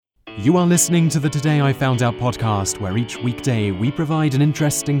You are listening to the Today I Found Out podcast, where each weekday we provide an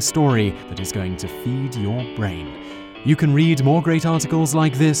interesting story that is going to feed your brain. You can read more great articles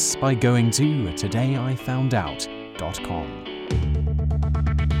like this by going to todayifoundout.com.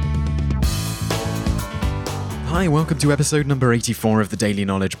 Hi, welcome to episode number 84 of the Daily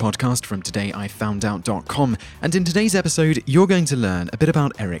Knowledge podcast from todayifoundout.com. And in today's episode, you're going to learn a bit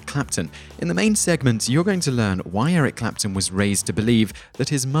about Eric Clapton. In the main segment, you're going to learn why Eric Clapton was raised to believe that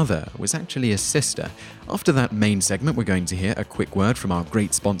his mother was actually his sister. After that main segment, we're going to hear a quick word from our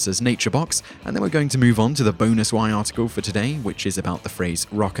great sponsors, NatureBox, and then we're going to move on to the bonus why article for today, which is about the phrase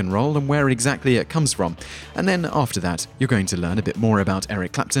rock and roll and where exactly it comes from. And then after that, you're going to learn a bit more about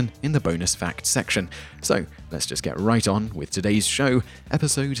Eric Clapton in the bonus facts section. So let's just get right on with today's show,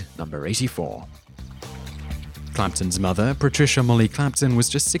 episode number 84. Clapton's mother, Patricia Molly Clapton, was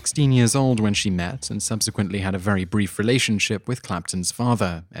just 16 years old when she met and subsequently had a very brief relationship with Clapton's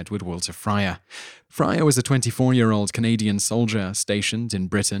father, Edward Walter Fryer. Fryer was a 24-year-old Canadian soldier stationed in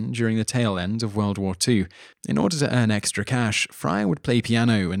Britain during the tail end of World War II. In order to earn extra cash, Fryer would play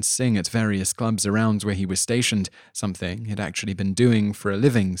piano and sing at various clubs around where he was stationed, something he'd actually been doing for a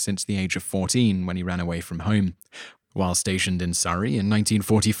living since the age of 14 when he ran away from home. While stationed in Surrey in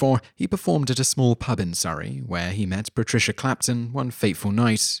 1944, he performed at a small pub in Surrey, where he met Patricia Clapton one fateful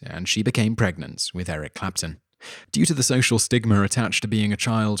night, and she became pregnant with Eric Clapton. Due to the social stigma attached to being a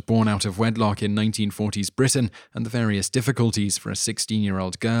child born out of wedlock in 1940s Britain and the various difficulties for a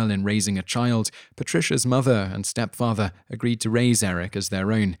 16-year-old girl in raising a child, Patricia's mother and stepfather agreed to raise Eric as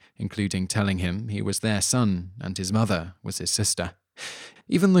their own, including telling him he was their son and his mother was his sister.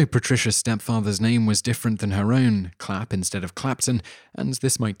 Even though Patricia's stepfather's name was different than her own, Clap instead of Clapton, and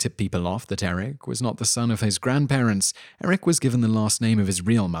this might tip people off that Eric was not the son of his grandparents, Eric was given the last name of his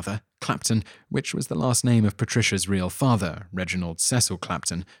real mother, Clapton, which was the last name of Patricia's real father, Reginald Cecil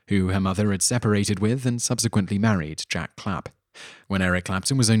Clapton, who her mother had separated with and subsequently married Jack Clapp. When Eric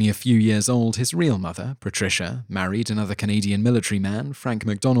Clapton was only a few years old, his real mother, Patricia, married another Canadian military man, Frank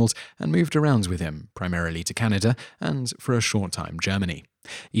MacDonald, and moved around with him, primarily to Canada and, for a short time, Germany.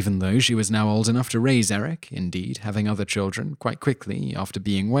 Even though she was now old enough to raise Eric, indeed having other children quite quickly after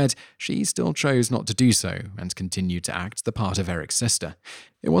being wed, she still chose not to do so and continued to act the part of Eric's sister.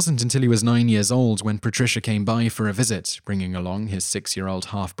 It wasn't until he was 9 years old when Patricia came by for a visit, bringing along his 6-year-old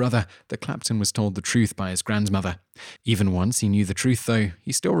half-brother, that Clapton was told the truth by his grandmother. Even once he knew the truth, though,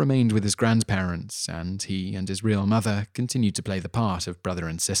 he still remained with his grandparents, and he and his real mother continued to play the part of brother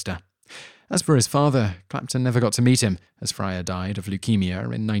and sister. As for his father, Clapton never got to meet him, as Fryer died of leukemia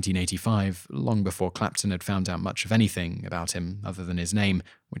in 1985, long before Clapton had found out much of anything about him other than his name,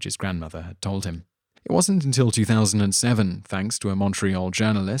 which his grandmother had told him. It wasn't until 2007, thanks to a Montreal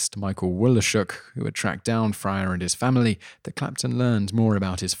journalist, Michael Woloschuk, who had tracked down Fryer and his family, that Clapton learned more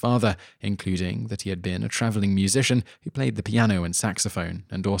about his father, including that he had been a travelling musician who played the piano and saxophone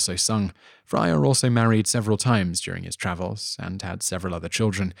and also sung. Fryer also married several times during his travels and had several other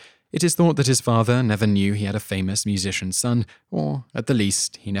children. It is thought that his father never knew he had a famous musician's son, or, at the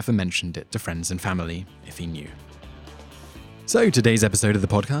least, he never mentioned it to friends and family, if he knew. So today's episode of the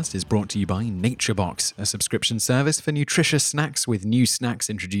podcast is brought to you by NatureBox, a subscription service for nutritious snacks with new snacks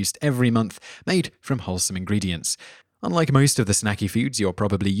introduced every month, made from wholesome ingredients. Unlike most of the snacky foods you're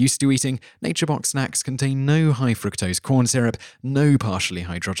probably used to eating, NatureBox snacks contain no high-fructose corn syrup, no partially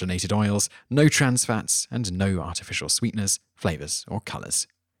hydrogenated oils, no trans fats, and no artificial sweeteners, flavors, or colors.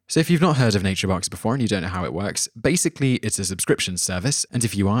 So if you've not heard of NatureBox before and you don't know how it works, basically it's a subscription service, and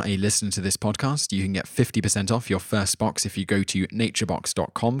if you are a listener to this podcast, you can get 50% off your first box if you go to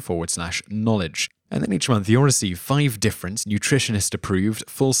naturebox.com/knowledge. And then each month you'll receive 5 different nutritionist-approved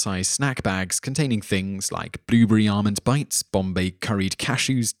full-size snack bags containing things like blueberry almond bites, Bombay curried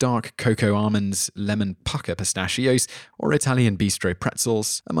cashews, dark cocoa almonds, lemon pucker pistachios, or Italian bistro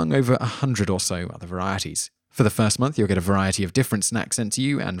pretzels, among over 100 or so other varieties. For the first month, you'll get a variety of different snacks sent to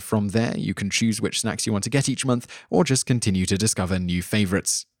you, and from there, you can choose which snacks you want to get each month, or just continue to discover new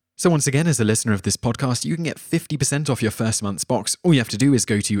favorites. So once again, as a listener of this podcast, you can get 50% off your first month's box. All you have to do is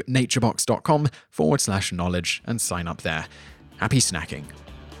go to naturebox.com/knowledge and sign up there. Happy snacking.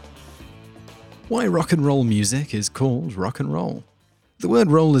 Why rock and roll music is called rock and roll. The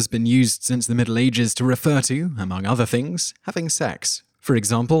word roll has been used since the Middle Ages to refer to, among other things, having sex. For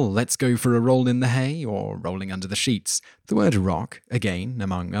example, let's go for a roll in the hay or rolling under the sheets. The word rock, again,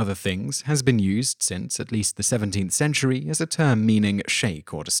 among other things, has been used since at least the 17th century as a term meaning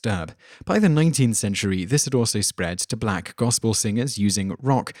shake or disturb. By the 19th century, this had also spread to black gospel singers using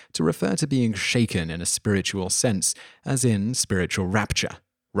rock to refer to being shaken in a spiritual sense, as in spiritual rapture,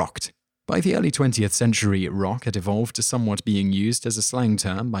 rocked. By the early 20th century, rock had evolved to somewhat being used as a slang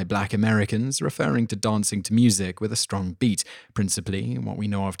term by black Americans, referring to dancing to music with a strong beat, principally what we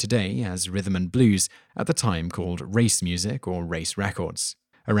know of today as rhythm and blues, at the time called race music or race records.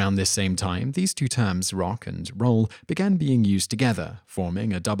 Around this same time, these two terms, rock and roll, began being used together,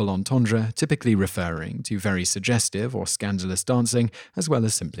 forming a double entendre typically referring to very suggestive or scandalous dancing, as well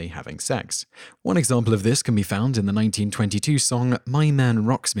as simply having sex. One example of this can be found in the 1922 song My Man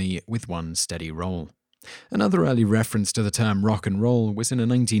Rocks Me with One Steady Roll. Another early reference to the term rock and roll was in a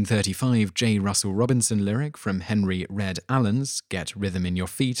 1935 J. Russell Robinson lyric from Henry Red Allen's Get Rhythm in Your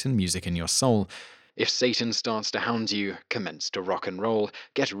Feet and Music in Your Soul. If Satan starts to hound you, commence to rock and roll,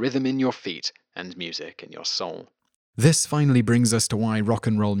 get rhythm in your feet and music in your soul. This finally brings us to why rock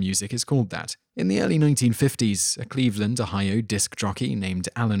and roll music is called that. In the early 1950s, a Cleveland, Ohio disc jockey named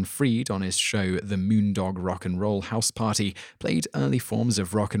Alan Freed on his show The Moondog Rock and Roll House Party played early forms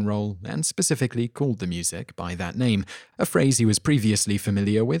of rock and roll and specifically called the music by that name, a phrase he was previously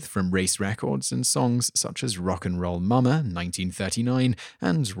familiar with from race records and songs such as Rock and Roll Mama, 1939,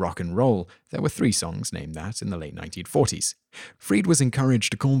 and Rock and Roll. There were 3 songs named that in the late 1940s. Freed was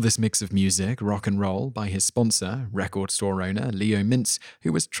encouraged to call this mix of music rock and roll by his sponsor, record store owner Leo Mintz,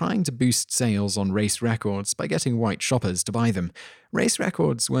 who was trying to boost sales on race records by getting white shoppers to buy them. Race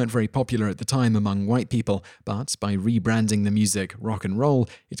records weren't very popular at the time among white people, but by rebranding the music rock and roll,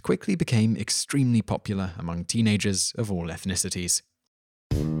 it quickly became extremely popular among teenagers of all ethnicities.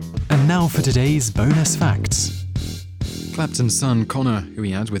 And now for today's bonus facts. Clapton's son Connor, who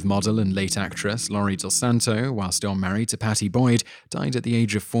he had with model and late actress Laurie Del Santo while still married to Pattie Boyd, died at the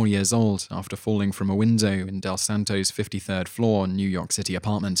age of 4 years old after falling from a window in Del Santo's 53rd floor New York City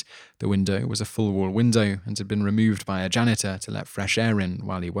apartment. The window was a full-wall window and had been removed by a janitor to let fresh air in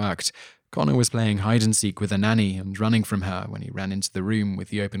while he worked. Connor was playing hide-and-seek with a nanny and running from her when he ran into the room with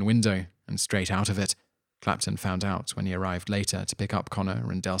the open window and straight out of it. Clapton found out when he arrived later to pick up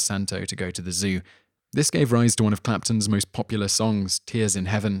Connor and Del Santo to go to the zoo. This gave rise to one of Clapton's most popular songs, Tears in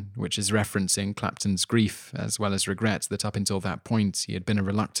Heaven, which is referencing Clapton's grief as well as regret that up until that point he had been a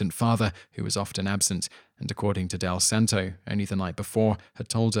reluctant father who was often absent, and according to Del Santo, only the night before had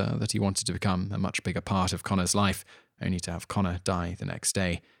told her that he wanted to become a much bigger part of Connor's life, only to have Connor die the next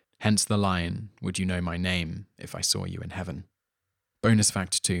day. Hence the line, "Would you know my name if I saw you in heaven?" Bonus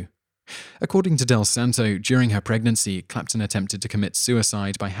fact 2. According to Del Santo, during her pregnancy, Clapton attempted to commit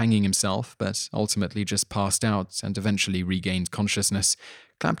suicide by hanging himself, but ultimately just passed out and eventually regained consciousness.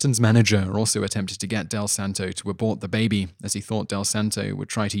 Clapton's manager also attempted to get Del Santo to abort the baby, as he thought Del Santo would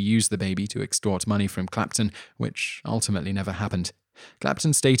try to use the baby to extort money from Clapton, which ultimately never happened.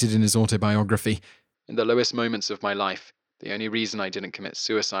 Clapton stated in his autobiography, "In the lowest moments of my life, the only reason I didn't commit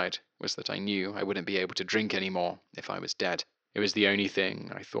suicide was that I knew I wouldn't be able to drink anymore if I was dead. It was the only thing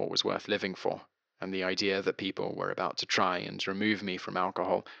I thought was worth living for, and the idea that people were about to try and remove me from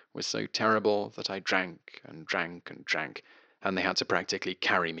alcohol was so terrible that I drank and drank and drank, and they had to practically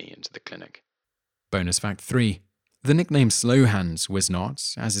carry me into the clinic." Bonus fact 3. The nickname Slow Hand was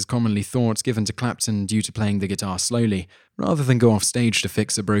not, as is commonly thought, given to Clapton due to playing the guitar slowly. Rather than go off stage to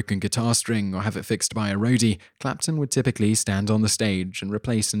fix a broken guitar string or have it fixed by a roadie, Clapton would typically stand on the stage and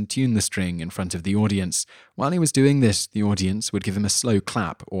replace and tune the string in front of the audience. While he was doing this, the audience would give him a slow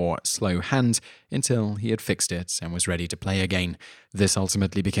clap or slow hand until he had fixed it and was ready to play again. This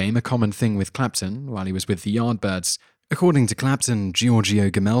ultimately became a common thing with Clapton while he was with the Yardbirds. According to Clapton, Giorgio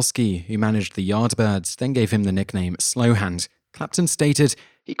Gamelski, who managed the Yardbirds, then gave him the nickname Slowhand. Clapton stated,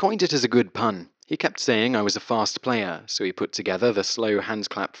 "He coined it as a good pun. He kept saying I was a fast player, so he put together the slow hand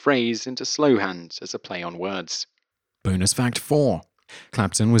clap phrase into Slowhand as a play on words." Bonus fact 4.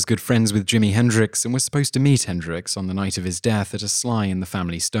 Clapton was good friends with Jimi Hendrix and was supposed to meet Hendrix on the night of his death at a Sly and the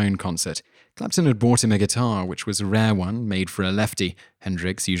Family Stone concert. Clapton had bought him a guitar, which was a rare one, made for a lefty.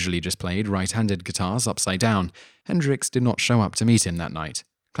 Hendrix usually just played right-handed guitars upside down. Hendrix did not show up to meet him that night.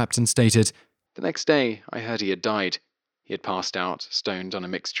 Clapton stated, "The next day, I heard he had died. He had passed out, stoned on a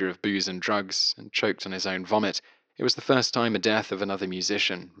mixture of booze and drugs, and choked on his own vomit. It was the first time a death of another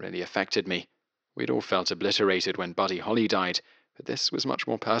musician really affected me. We'd all felt obliterated when Buddy Holly died, but this was much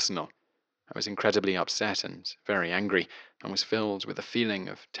more personal. I was incredibly upset and very angry, and was filled with a feeling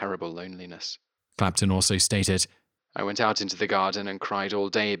of terrible loneliness." Clapton also stated, "I went out into the garden and cried all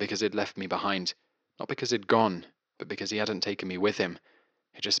day because he'd left me behind. Not because he'd gone, but because he hadn't taken me with him.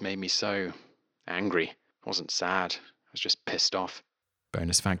 It just made me so angry. I wasn't sad, I was just pissed off."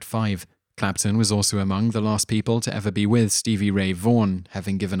 Bonus fact 5. Clapton was also among the last people to ever be with Stevie Ray Vaughan,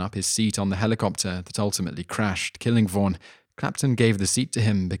 having given up his seat on the helicopter that ultimately crashed, killing Vaughan. Clapton gave the seat to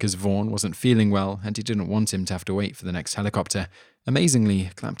him because Vaughan wasn't feeling well and he didn't want him to have to wait for the next helicopter.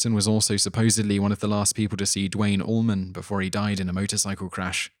 Amazingly, Clapton was also supposedly one of the last people to see Duane Allman before he died in a motorcycle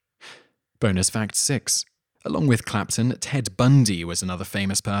crash. Bonus fact 6. Along with Clapton, Ted Bundy was another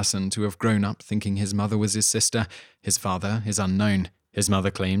famous person to have grown up thinking his mother was his sister. His father is unknown. His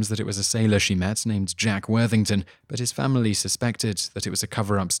mother claims that it was a sailor she met named Jack Worthington, but his family suspected that it was a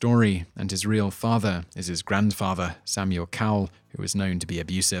cover-up story, and his real father is his grandfather, Samuel Cowell, who was known to be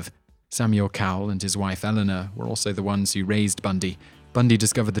abusive. Samuel Cowell and his wife Eleanor were also the ones who raised Bundy. Bundy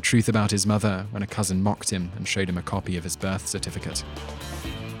discovered the truth about his mother when a cousin mocked him and showed him a copy of his birth certificate.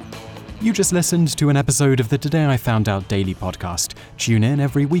 You just listened to an episode of the Today I Found Out Daily podcast. Tune in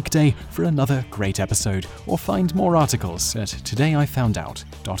every weekday for another great episode, or find more articles at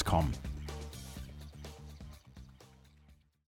todayifoundout.com.